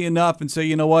 Maybe they see enough and say,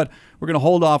 you know what, we're going to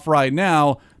hold off right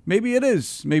now. Maybe it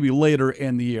is maybe later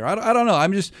in the year. I don't know.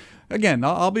 I'm just... Again,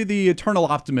 I'll be the eternal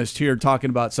optimist here talking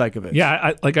about Psychovitz.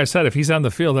 Yeah, like I said, if he's on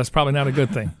the field, that's probably not a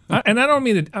good thing. And I don't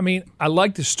mean to, I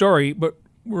like the story, but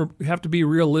we have to be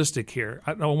realistic here.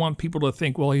 I don't want people to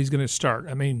think, well, he's going to start.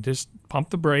 Just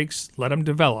pump the brakes, let him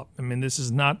develop. This is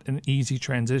not an easy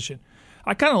transition.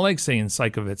 I kind of like saying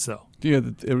Psychovitz, though. Yeah,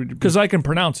 because I can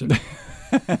pronounce it.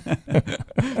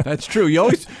 That's true. You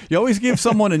always give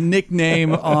someone a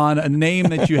nickname on a name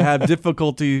that you have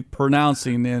difficulty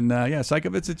pronouncing, and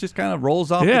Psychovitz, it just kind of rolls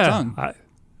off the tongue.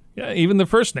 Even the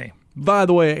first name. By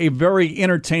the way, a very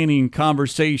entertaining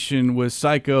conversation with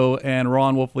Psycho and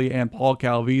Ron Wolfley and Paul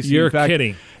Calvisi. You're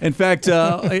kidding. In fact,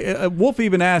 Wolf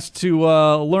even asked to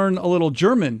learn a little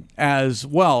German as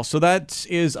well. So that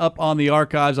is up on the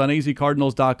archives on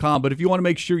azcardinals.com. But if you want to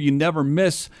make sure you never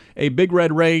miss a Big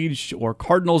Red Rage or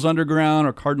Cardinals Underground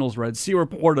or Cardinals Red Sea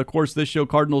Report, of course, this show,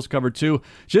 Cardinals Cover 2,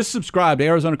 just subscribe to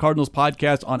Arizona Cardinals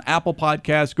Podcast on Apple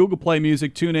Podcasts, Google Play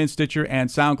Music, TuneIn, Stitcher, and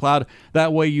SoundCloud.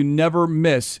 That way you never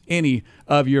miss any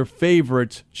of your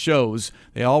favorite shows.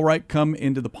 They all come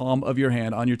into the palm of your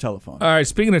hand on your telephone. All right,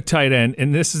 speaking of tight end,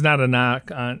 and this is not a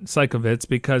knock on Psychovitz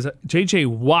because J.J.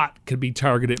 Watt could be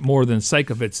targeted more than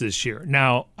Psychovitz this year.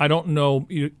 Now, I don't know.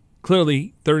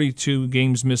 Clearly, 32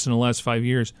 games missed in the last 5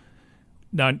 years.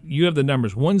 Now, you have the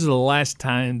numbers. When's the last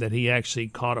time that he actually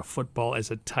caught a football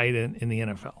as a tight end in the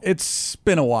NFL? It's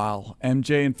been a while,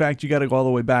 MJ. In fact, you got to go all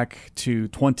the way back to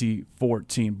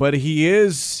 2014. But he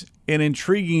is an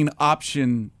intriguing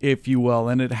option, if you will,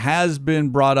 and it has been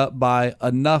brought up by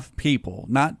enough people,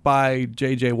 not by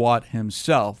J.J. Watt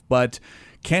himself, but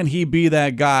can he be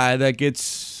that guy that gets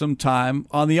some time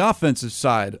on the offensive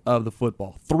side of the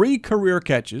football? 3 career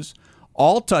catches,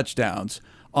 all touchdowns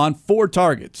on 4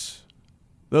 targets.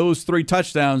 Those 3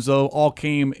 touchdowns, though, all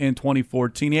came in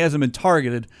 2014. He hasn't been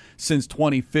targeted since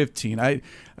 2015.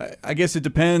 I guess it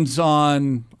depends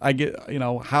on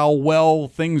how well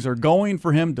things are going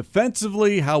for him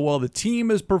defensively, how well the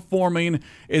team is performing.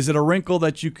 Is it a wrinkle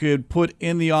that you could put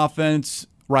in the offense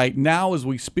right now as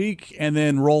we speak and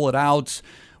then roll it out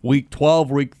week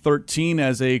 12, week 13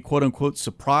 as a quote-unquote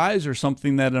surprise or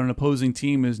something that an opposing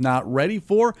team is not ready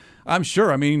for? I'm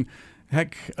sure.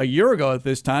 Heck, a year ago at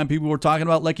this time, people were talking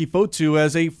about Leki Fotu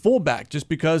as a fullback just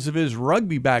because of his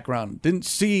rugby background. Didn't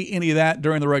see any of that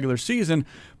during the regular season,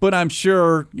 but I'm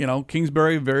sure,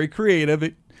 Kingsbury, very creative.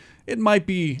 It might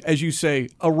be, as you say,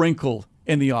 a wrinkle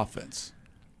in the offense.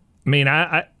 I mean,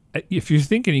 I if you're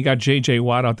thinking you got J.J.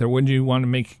 Watt out there, wouldn't you want to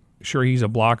make sure he's a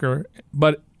blocker?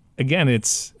 But again,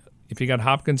 it's if you got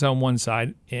Hopkins on one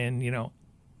side and,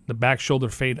 the back shoulder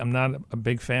fade, I'm not a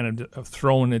big fan of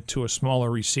throwing it to a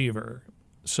smaller receiver.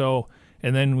 So,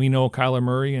 and then we know Kyler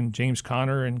Murray and James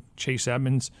Conner and Chase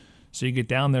Edmonds. So you get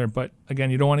down there, but again,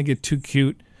 you don't want to get too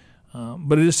cute.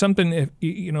 But it is something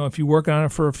if you work on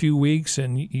it for a few weeks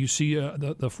and you see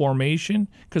the formation,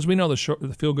 because we know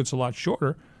the field gets a lot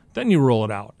shorter. Then you roll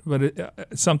it out. But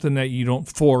it's something that you don't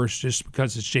force just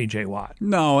because it's J.J. Watt.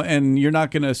 No, and you're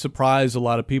not going to surprise a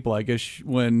lot of people, I guess,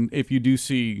 if you do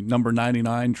see number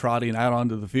 99 trotting out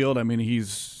onto the field. I mean,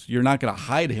 you're not going to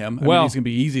hide him. He's going to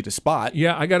be easy to spot.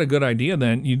 Yeah, I got a good idea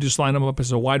then. You just line him up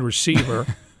as a wide receiver,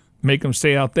 make him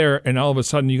stay out there, and all of a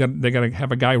sudden they got to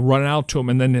have a guy run out to him,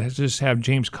 and then just have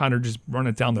James Conner just run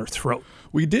it down their throat.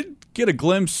 We did get a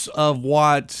glimpse of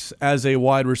Watt as a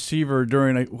wide receiver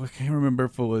during I can't remember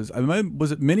if it was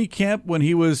it mini camp when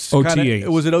he was OTAs.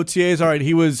 Was it OTAs? All right,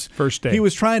 he was first day. He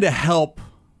was trying to help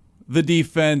the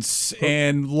defense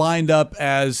and lined up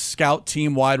as scout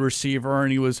team wide receiver,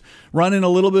 and he was running a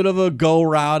little bit of a go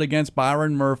route against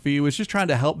Byron Murphy. He was just trying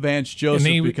to help Vance Joseph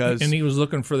and he was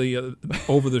looking for the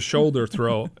over the shoulder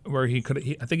throw where I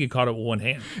think he caught it with one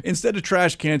hand. Instead of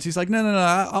trash cans, he's like, no,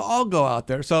 I'll go out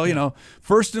there. So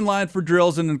first in line for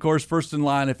drills, and of course first in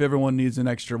line if everyone needs an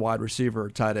extra wide receiver or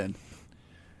tight end.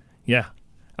 Yeah,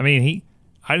 I mean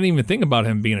I didn't even think about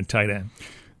him being a tight end.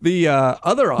 The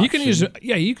other option.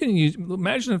 You can use.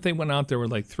 Imagine if they went out there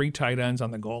with like 3 tight ends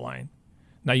on the goal line.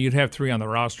 Now you'd have 3 on the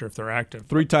roster if they're active.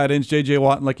 3 tight ends, J.J.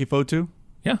 Watt and Leki Fotu?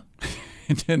 Yeah.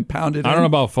 And then pounded I don't know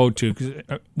about Fotu,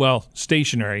 because,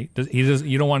 stationary.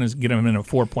 You don't want to get him in a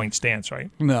 4-point stance,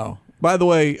 right? No. By the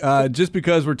way, just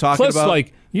because we're talking about... Plus,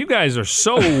 you guys are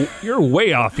you're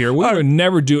way off here. We would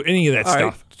never do any of that stuff.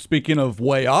 Right. Speaking of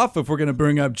way off, if we're going to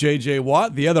bring up J.J.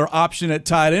 Watt, the other option at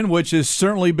tight end, which has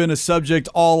certainly been a subject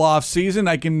all off season,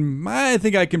 I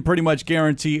think I can pretty much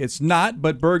guarantee it's not.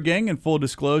 But Bird Gang, in full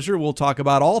disclosure, we'll talk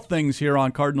about all things here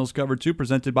on Cardinals Cover 2,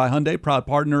 presented by Hyundai, proud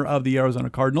partner of the Arizona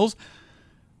Cardinals.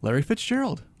 Larry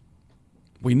Fitzgerald.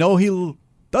 We know he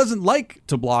doesn't like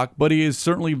to block, but he is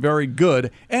certainly very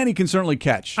good, and he can certainly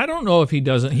catch. I don't know if he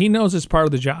doesn't. He knows it's part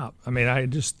of the job. I mean,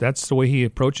 that's the way he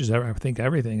approaches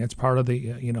everything. It's part of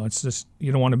the, it's just,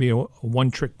 you don't want to be a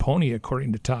one-trick pony,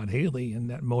 according to Todd Haley, and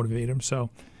that motivate him. So,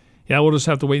 yeah, we'll just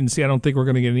have to wait and see. I don't think we're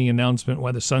going to get any announcement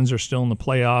why the Suns are still in the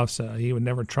playoffs. He would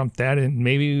never trump that, and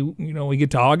maybe, we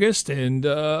get to August, and,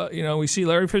 we see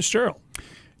Larry Fitzgerald.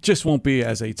 Just won't be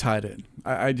as a tight end.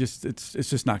 It's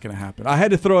just not going to happen. I had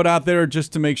to throw it out there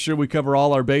just to make sure we cover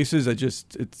all our bases.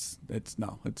 It's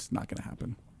not going to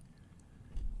happen.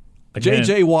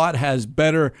 J.J. Watt has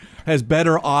better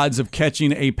odds of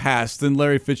catching a pass than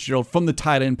Larry Fitzgerald from the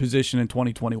tight end position in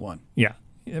 2021. Yeah,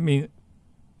 I mean,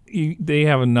 they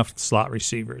have enough slot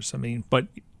receivers. I mean, but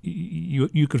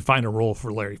you could find a role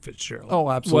for Larry Fitzgerald.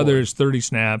 Oh, absolutely. Whether it's 30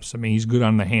 snaps, I mean, he's good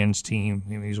on the hands team. I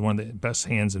mean, he's one of the best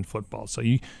hands in football. So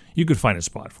you could find a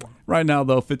spot for him. Right now,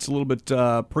 though, Fitz a little bit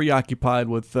preoccupied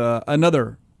with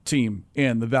another team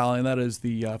in the Valley, and that is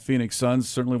the Phoenix Suns.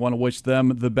 Certainly want to wish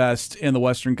them the best in the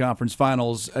Western Conference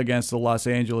Finals against the Los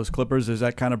Angeles Clippers, as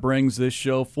that kind of brings this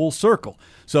show full circle.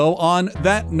 So on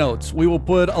that note, we will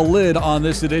put a lid on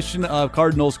this edition of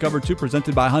Cardinals Cover 2,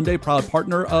 presented by Hyundai, proud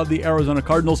partner of the Arizona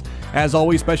Cardinals. As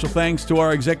always, special thanks to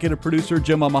our executive producer,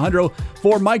 Jim Alejandro.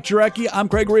 For Mike Jurecki, I'm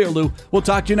Craig Riolu. We'll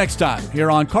talk to you next time here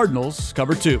on Cardinals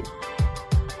Cover 2.